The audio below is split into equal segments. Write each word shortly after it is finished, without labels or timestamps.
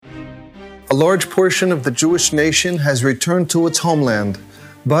A large portion of the Jewish nation has returned to its homeland,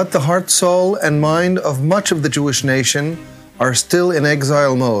 but the heart, soul, and mind of much of the Jewish nation are still in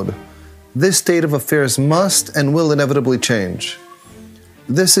exile mode. This state of affairs must and will inevitably change.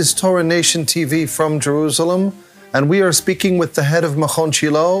 This is Torah Nation TV from Jerusalem, and we are speaking with the head of Machon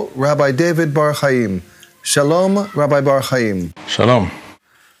Shiloh, Rabbi David Bar Chaim. Shalom, Rabbi Bar Chaim. Shalom.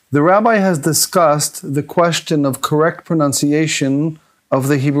 The rabbi has discussed the question of correct pronunciation of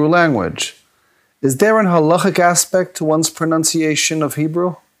the Hebrew language. Is there an halachic aspect to one's pronunciation of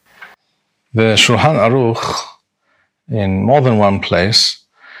Hebrew? The Shulchan Aruch, in more than one place,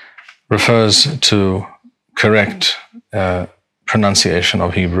 refers to correct pronunciation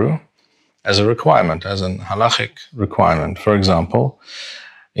of Hebrew as a requirement, as an halachic requirement. For example,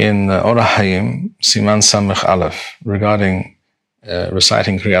 in Orach Hayim, Siman Samech Aleph, regarding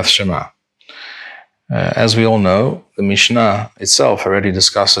reciting Kriyat Shema. As we all know, the Mishnah itself already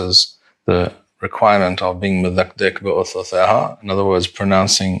discusses the requirement of being medakdek be'othotheha, in other words,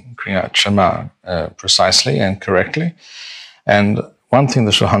 pronouncing Kriyat Shema precisely and correctly. And one thing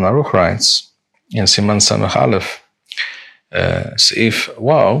the Shulchan Aruch writes in Siman Samech Aleph, Seif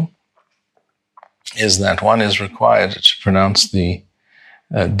Waw, is that one is required to pronounce the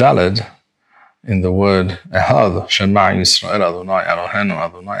Daled in the word Ehad, Shema Yisrael Adonai Eloheinu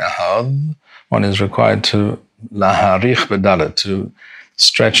Adonai Ehad. One is required to laharich bedaled, to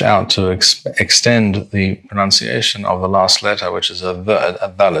stretch out, to extend the pronunciation of the last letter, which is a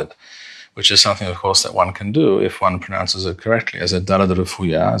daled, which is something, of course, that one can do if one pronounces it correctly, as a daled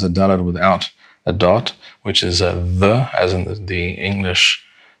refuya, as a daled without a dot, which is a the, as in the English,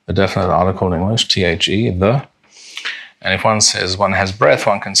 the definite article in English, the, the. And if one says one has breath,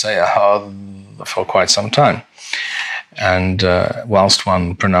 one can say ahad for quite some time. And whilst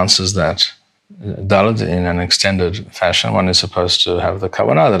one pronounces that daled in an extended fashion, one is supposed to have the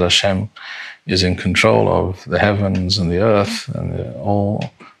kavanah that Hashem is in control of the heavens and the earth and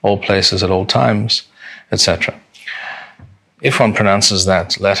all places at all times, etc. If one pronounces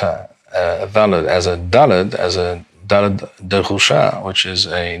that letter daled as a daled derusha, which is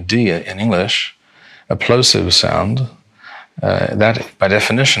a d in English, a plosive sound, that by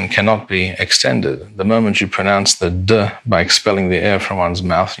definition cannot be extended. The moment you pronounce the d by expelling the air from one's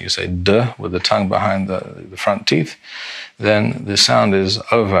mouth, you say d with the tongue behind the front teeth, then the sound is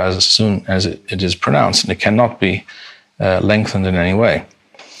over as soon as it is pronounced, and it cannot be lengthened in any way.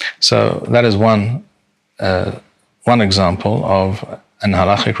 So that is one example of an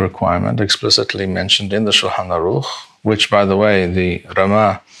halachic requirement explicitly mentioned in the Shulchan Aruch, which, by the way, the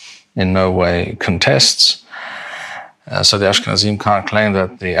Rama in no way contests. So the Ashkenazim can't claim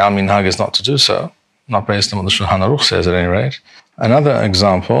that the Al-Minhag is not to do so, not based on what the Shulchan Aruch says at any rate. Another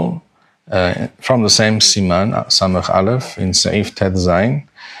example from the same Siman, Samech Aleph, in Seif Tet Zayin,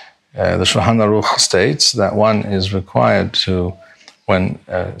 the Shulchan Aruch states that one is required to, when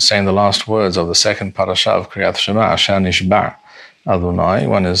saying the last words of the second parasha of Kriyat Shema, Asher Nishba' Adonai,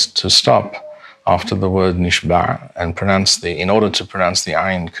 one is to stop after the word Nishba' and pronounce in order to pronounce the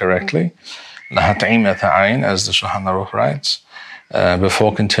Ayin correctly, Lahat'im et ha'ayin, as the Shulchan Aruch writes,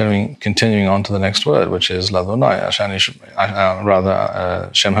 before continuing on to the next word, which is Ladonai,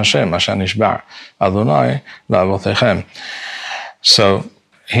 Shem Hashem, Asher Nishba' Adonai La'avotechem. So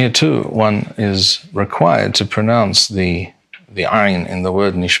here too, one is required to pronounce the ayin in the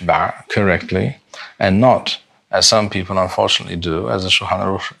word Nishba' correctly, and not, as some people unfortunately do, as the Shulchan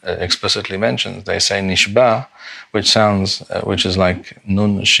Aruch explicitly mentions, they say Nishba', which is like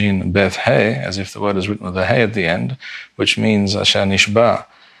Nun Shin Beth He, as if the word is written with a He at the end, which means Asher Nishba'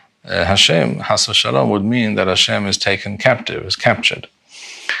 Hashem, Has Shalom, would mean that Hashem is taken captive, is captured.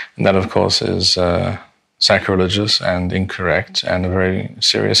 And that, of course, is sacrilegious and incorrect and a very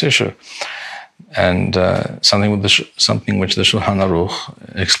serious issue. And something which the Shulchan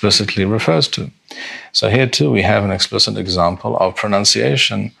Aruch explicitly refers to. So here too we have an explicit example of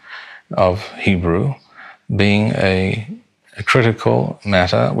pronunciation of Hebrew being a critical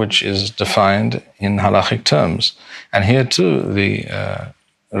matter which is defined in halachic terms. And here too the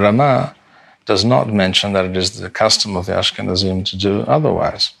Rama does not mention that it is the custom of the Ashkenazim to do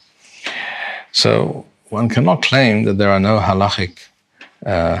otherwise. So one cannot claim that there are no halachic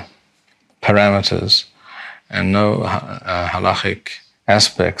parameters and no halachic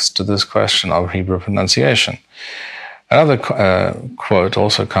aspects to this question of Hebrew pronunciation. Another quote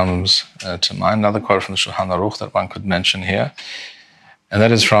also comes to mind, another quote from the Shulchan Aruch that one could mention here, and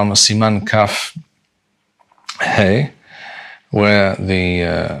that is from Siman Kaf He, where the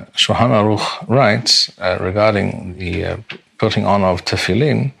Shulchan Aruch writes regarding the putting on of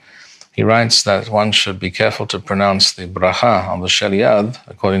tefillin, he writes that one should be careful to pronounce the bracha on the shel yad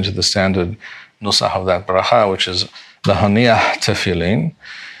according to the standard nusach of that bracha, which is lahaniach tefillin.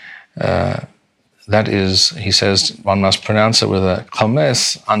 That is, he says, one must pronounce it with a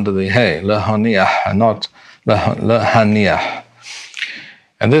chomes under the hey, lahaniach, not lahaniach.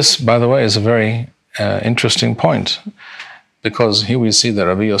 And this, by the way, is a very interesting point, because here we see that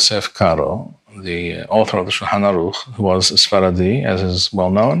Rabbi Yosef Karo, the author of the Shulchan Aruch, who was Sfaradi, as is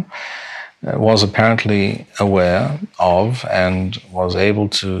well known, was apparently aware of and was able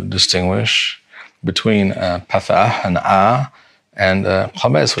to distinguish between patah, an a, and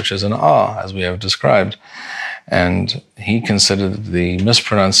chomes, which is an a, as we have described. And he considered the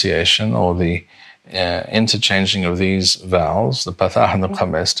mispronunciation or the interchanging of these vowels, the patah and the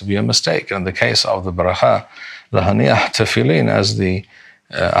chomes, to be a mistake. And in the case of the bracha, lahaniach tefillin, as the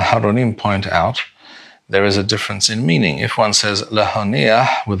Aharonim point out, there is a difference in meaning. If one says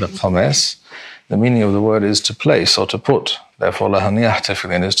lahaniach with a chomes, the meaning of the word is to place or to put. Therefore, lahaniach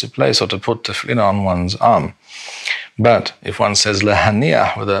tefillin is to place or to put tefillin on one's arm. But if one says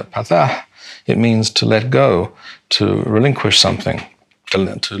lahaniach with a patah, it means to let go, to relinquish something,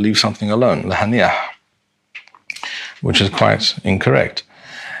 to leave something alone, lahaniach, which is quite incorrect.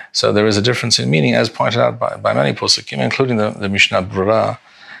 So there is a difference in meaning, as pointed out by many poskim, including the Mishnah Brura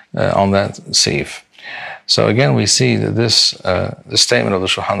on that seif. So again, we see that this the statement of the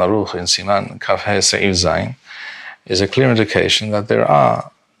Shulchan Aruch in Siman Kaf He Seif Zayin is a clear indication that there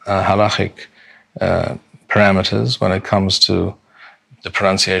are halachic parameters when it comes to the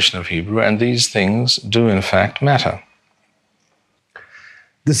pronunciation of Hebrew, and these things do in fact matter.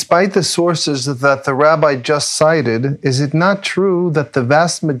 Despite the sources that the rabbi just cited, is it not true that the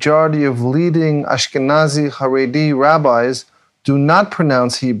vast majority of leading Ashkenazi Haredi rabbis do not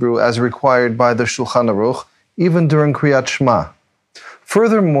pronounce Hebrew as required by the Shulchan Aruch, even during Kriyat Shema?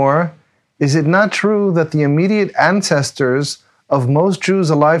 Furthermore, is it not true that the immediate ancestors of most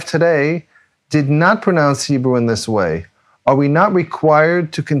Jews alive today did not pronounce Hebrew in this way? Are we not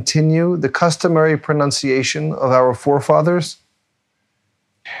required to continue the customary pronunciation of our forefathers?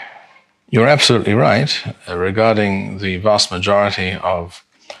 You're absolutely right regarding the vast majority of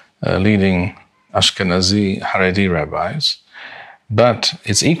leading Ashkenazi Haredi rabbis, but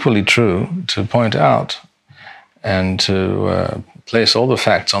it's equally true to point out and to place all the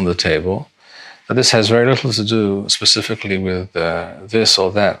facts on the table that this has very little to do specifically with this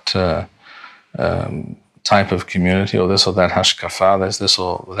or that type of community, or this or that hashkafa, there's this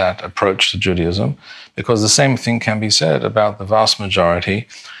or that approach to Judaism, because the same thing can be said about the vast majority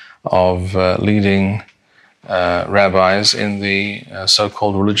of leading rabbis in the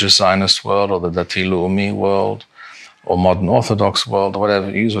so-called religious Zionist world, or the Dati Leumi world, or modern Orthodox world, or whatever,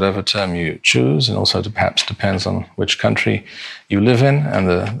 use whatever term you choose, and also perhaps depends on which country you live in and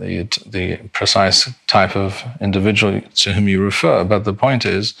the precise type of individual to whom you refer. But the point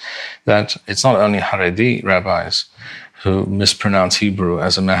is that it's not only Haredi rabbis who mispronounce Hebrew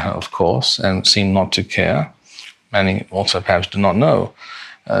as a matter of course and seem not to care. Many also perhaps do not know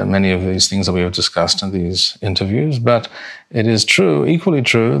many of these things that we have discussed in these interviews, but it is true, equally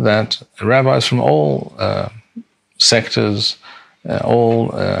true, that rabbis from all sectors,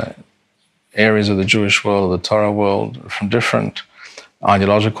 all areas of the Jewish world, the Torah world, from different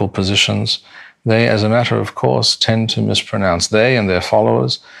ideological positions, they, as a matter of course, tend to mispronounce. They and their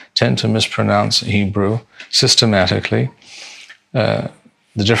followers tend to mispronounce Hebrew systematically. The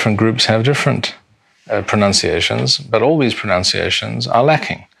different groups have different pronunciations, but all these pronunciations are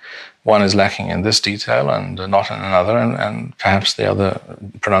lacking. One is lacking in this detail and not in another, and perhaps the other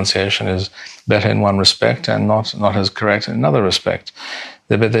pronunciation is better in one respect and not as correct in another respect.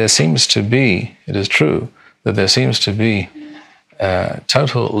 But there seems to be, it is true, that there seems to be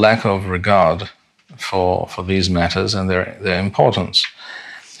total lack of regard for these matters and their importance.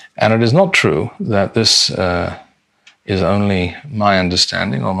 And it is not true that this is only my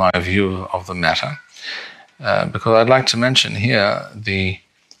understanding or my view of the matter, because I'd like to mention here the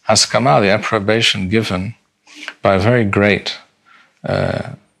haskama, the approbation given by a very great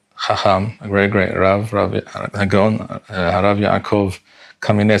Chacham, a very great Rav Hagon, Harav Yaakov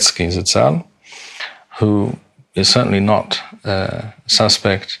Kamenetsky Zitzal, who is certainly not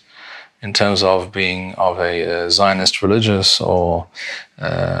suspect in terms of being of a Zionist religious or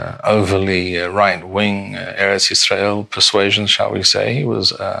overly right-wing Eretz Yisrael persuasion, shall we say. He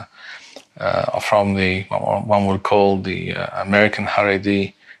was from the, what one would call the American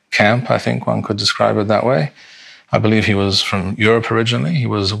Haredi camp, I think one could describe it that way. I believe he was from Europe originally. He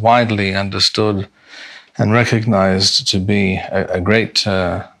was widely understood and recognized to be a great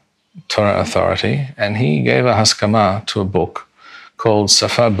Torah authority, and he gave a haskama to a book called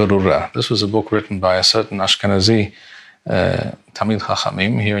Safa Berura. This was a book written by a certain Ashkenazi Tamid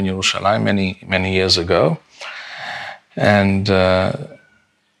Chachamim here in Yerushalayim many years ago. And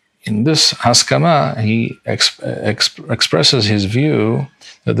in this Haskama, he expresses his view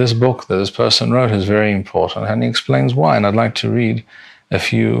that this book that this person wrote is very important, and he explains why. And I'd like to read a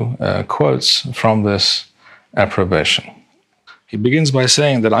few quotes from this approbation. He begins by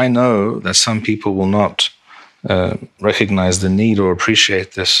saying that I know that some people will not recognize the need or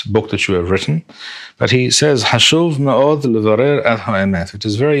appreciate this book that you have written, but he says, Hashuv me'od levarer ad ha'emet. It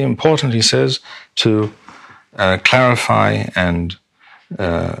is very important, he says, to clarify and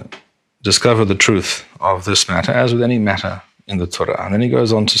discover the truth of this matter, as with any matter in the Torah. And then he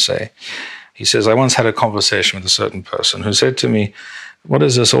goes on to say, he says, I once had a conversation with a certain person who said to me, what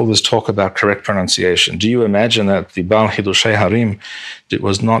is this, all this talk about correct pronunciation? Do you imagine that the Baal Chidushei Harim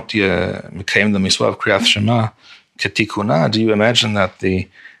was not became the Miswah of Kriyat Shema ketikuna? Do you imagine that the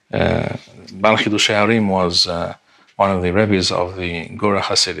Baal Chidushei Harim was one of the rabbis of the Gura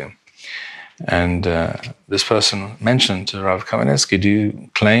Hasidim? And this person mentioned to Rav Kamenetsky, do you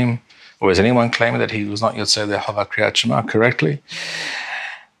claim, or is anyone claiming that he was not yet said the Hava Kriyat Shema correctly?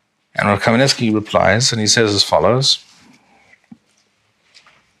 And Rav Kamenetsky replies, and he says as follows,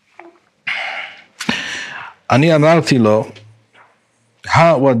 Ani amarti lo,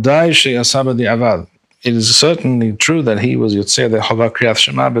 ha wadai sheyasa b'di'avad. It is certainly true that he was Yotzei the Hava Kriyat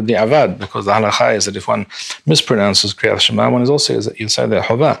Shema b'di'avad, because the halacha is that if one mispronounces Kriyat Shema, one is also Yotzei the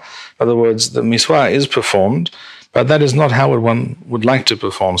Hava. In other words, the miswah is performed, but that is not how one would like to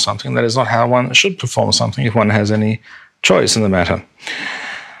perform something. That is not how one should perform something if one has any choice in the matter.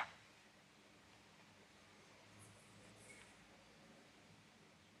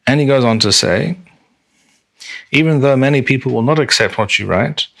 And he goes on to say, even though many people will not accept what you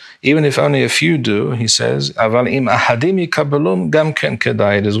write, even if only a few do, he says, Aval im ahadim yikabelum gam ken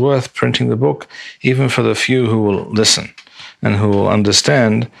kedai. It is worth printing the book, even for the few who will listen and who will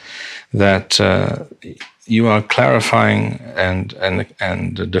understand that you are clarifying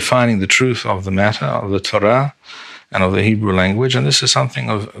and defining the truth of the matter of the Torah and of the Hebrew language, and this is something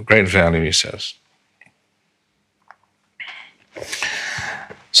of great value, he says.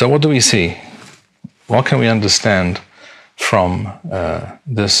 So what do we see? What can we understand from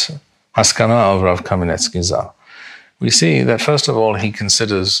this Haskana of Rav Kamenetsky Zal? We see that, first of all, he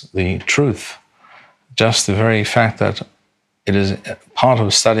considers the truth, just the very fact that it is part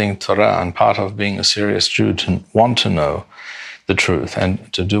of studying Torah and part of being a serious Jew to want to know the truth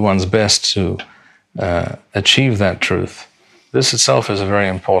and to do one's best to achieve that truth. This itself is a very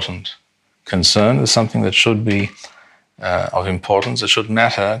important concern. It's something that should be of importance. It should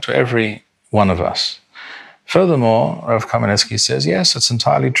matter to every one of us. Furthermore, Rav Kamenetsky says, yes, it's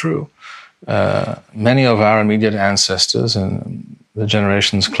entirely true. Many of our immediate ancestors and the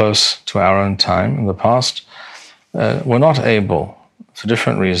generations close to our own time in the past were not able, for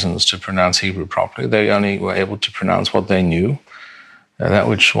different reasons, to pronounce Hebrew properly. They only were able to pronounce what they knew, that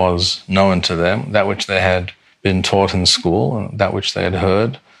which was known to them, that which they had been taught in school, and that which they had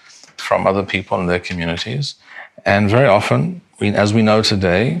heard from other people in their communities. And very often, as we know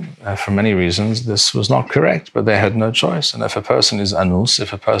today, for many reasons, this was not correct, but they had no choice. And if a person is anus,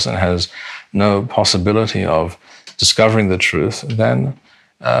 if a person has no possibility of discovering the truth, then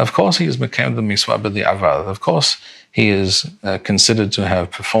of course he is became the miswah b'di'avad. Of course he is considered to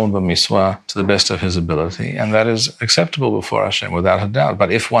have performed the miswah to the best of his ability, and that is acceptable before Hashem without a doubt.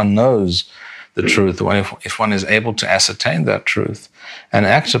 But if one knows the truth, if one is able to ascertain that truth and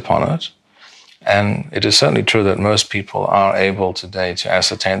act upon it, and it is certainly true that most people are able today to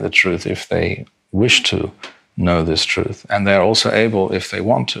ascertain the truth if they wish to know this truth. And they're also able, if they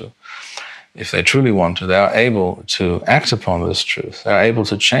want to, if they truly want to, they are able to act upon this truth. They're able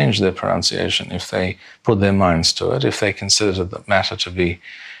to change their pronunciation if they put their minds to it, if they consider the matter to be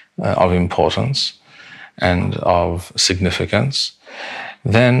of importance and of significance,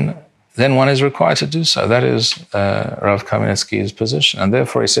 then one is required to do so. That is Rav Kamenetsky's position. And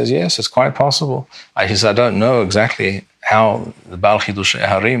therefore he says, yes, it's quite possible. He says, I don't know exactly how the Baal Chidushei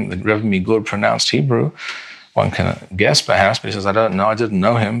Harim, the Rebbe Migur, pronounced Hebrew. One can guess perhaps, but he says, I don't know, I didn't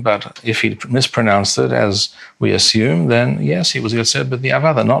know him, but if he mispronounced it, as we assume, then yes, he was Yotzei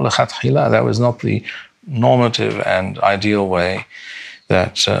b'di'avad, not lechatchila. That was not the normative and ideal way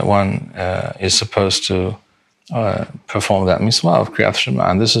that one is supposed to perform that mitzvah of Kriyat Shema.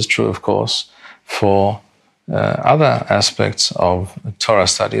 And this is true, of course, for other aspects of Torah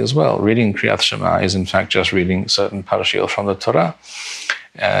study as well. Reading Kriyat Shema is in fact just reading certain parashiyot from the Torah.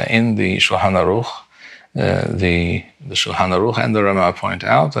 In the Shulchan Aruch, the Shulchan Aruch and the Rama point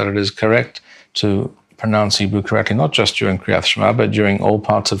out that it is correct to pronounce Hebrew correctly, not just during Kriyat Shema, but during all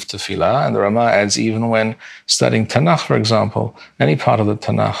parts of Tefillah. And the Rama adds even when studying Tanakh, for example, any part of the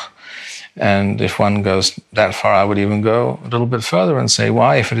Tanakh. And if one goes that far, I would even go a little bit further and say,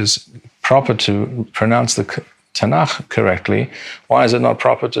 why, if it is proper to pronounce the Tanakh correctly, why is it not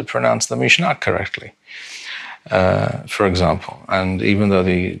proper to pronounce the Mishnah correctly? For example, and even though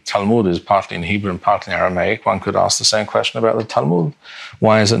the Talmud is partly in Hebrew and partly in Aramaic, one could ask the same question about the Talmud.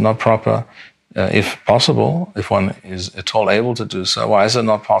 Why is it not proper, if possible, if one is at all able to do so, why is it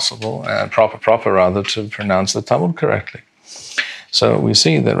not possible, proper rather, to pronounce the Talmud correctly? So we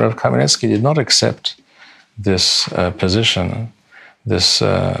see that Rav Kamenetsky did not accept this position, this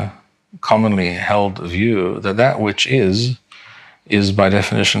commonly held view that which is by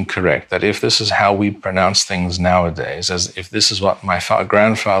definition correct. That if this is how we pronounce things nowadays, as if this is what my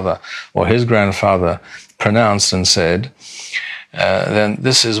grandfather or his grandfather pronounced and said, then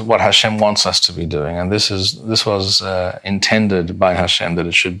this is what Hashem wants us to be doing, and this was intended by Hashem that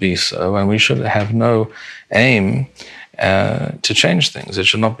it should be so, and we should have no aim to change things. It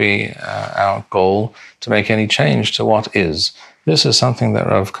should not be our goal to make any change to what is. This is something that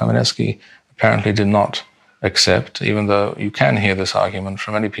Rav Kamenetsky apparently did not accept, even though you can hear this argument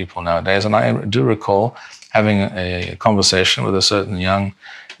from many people nowadays. And I do recall having a conversation with a certain young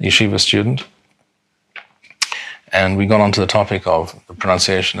yeshiva student, and we got onto the topic of the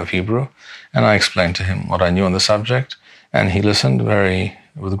pronunciation of Hebrew, and I explained to him what I knew on the subject, and he listened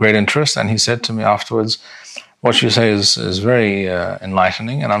with great interest, and he said to me afterwards, what you say is very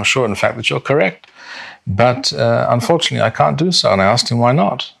enlightening, and I'm sure, in fact, that you're correct. But unfortunately, I can't do so. And I asked him, why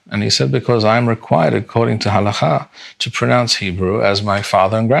not? And he said, because I'm required, according to halakha, to pronounce Hebrew as my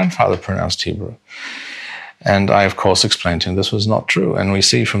father and grandfather pronounced Hebrew. And I, of course, explained to him this was not true. And we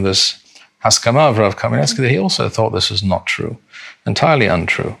see from this haskama of Rav Kamenetsky that he also thought this was not true, entirely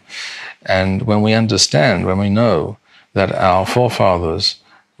untrue. And when we understand, when we know that our forefathers,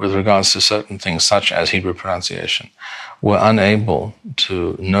 with regards to certain things, such as Hebrew pronunciation, were unable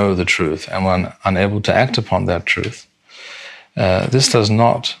to know the truth and were unable to act upon that truth, this does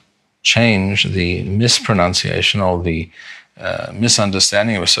not change the mispronunciation or the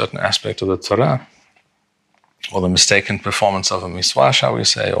misunderstanding of a certain aspect of the Torah, or the mistaken performance of a mitzvah, shall we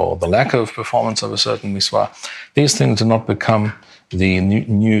say, or the lack of performance of a certain mitzvah. These things do not become the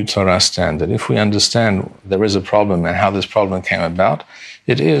new Torah standard. If we understand there is a problem and how this problem came about,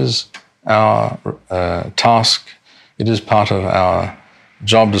 it is our task, it is part of our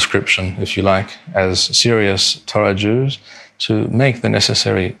job description, if you like, as serious Torah Jews, to make the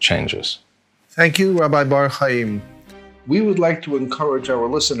necessary changes. Thank you, Rabbi Bar Chaim. We would like to encourage our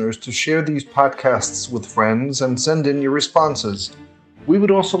listeners to share these podcasts with friends and send in your responses. We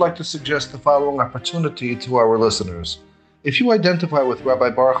would also like to suggest the following opportunity to our listeners. If you identify with Rabbi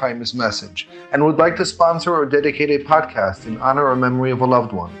Bar Chaim's message and would like to sponsor or dedicate a podcast in honor or memory of a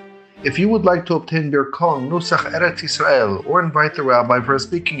loved one, if you would like to obtain Birkon Nusach Eretz Yisrael or invite the rabbi for a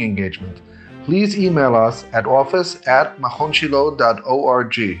speaking engagement, please email us at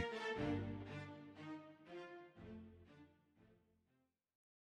office@machonshilo.org.